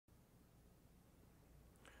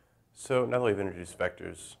So now that we've introduced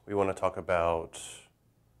vectors, we want to talk about,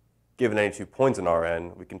 given any 2 points in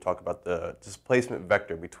Rn, we can talk about the displacement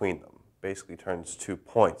vector between them. Basically turns 2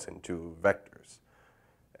 points into vectors.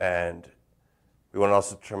 And we want to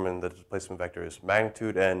also determine the displacement vector's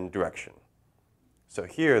magnitude and direction. So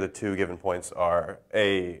here the 2 given points are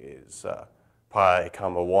A is pi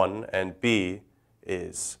comma 1 and B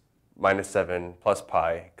is minus 7 plus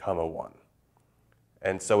pi comma 1.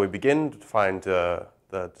 And so we begin to find the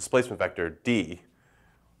displacement vector D.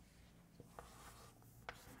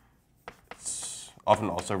 It's often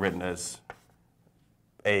also written as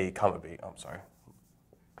A comma B,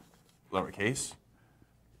 lowercase.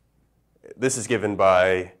 This is given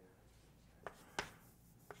by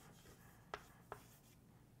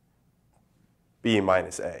B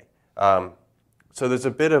minus A. So there's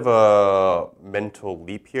a bit of a mental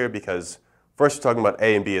leap here because first we're talking about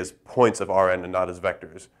A and B as points of Rn and not as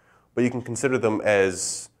vectors. But you can consider them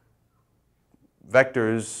as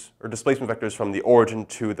vectors or displacement vectors from the origin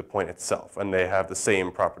to the point itself, and they have the same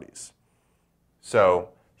properties.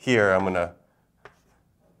 So here I'm going to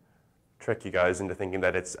trick you guys into thinking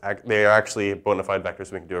that they are actually bona fide vectors,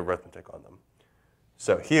 so we can do arithmetic on them.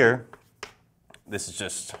 So here, this is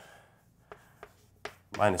just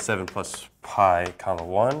minus 7 plus pi comma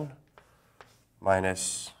 1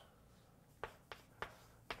 minus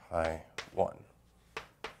pi 1.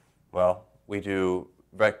 Well, we do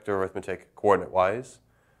vector arithmetic coordinate-wise,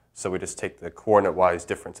 so we just take the coordinate-wise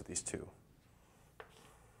difference of these two.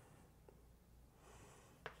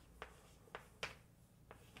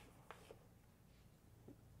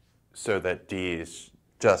 So that D is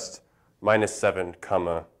just minus 7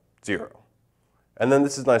 comma 0. And then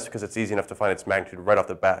this is nice because it's easy enough to find its magnitude right off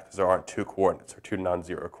the bat because there aren't 2 coordinates or 2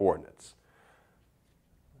 non-zero coordinates.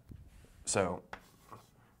 So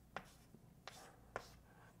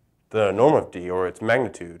the norm of D, or its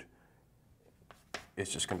magnitude, is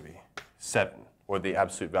just going to be 7, or the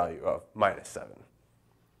absolute value of minus 7.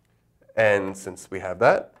 And since we have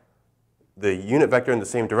that, the unit vector in the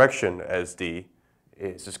same direction as D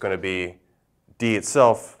is just going to be D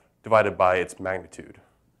itself divided by its magnitude.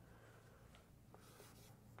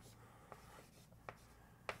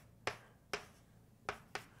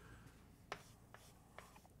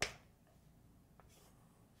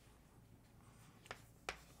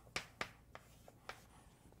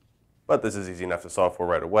 But this is easy enough to solve for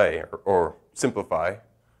right away, or simplify.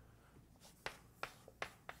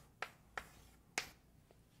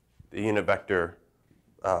 The unit vector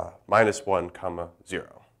minus 1 comma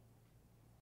 0.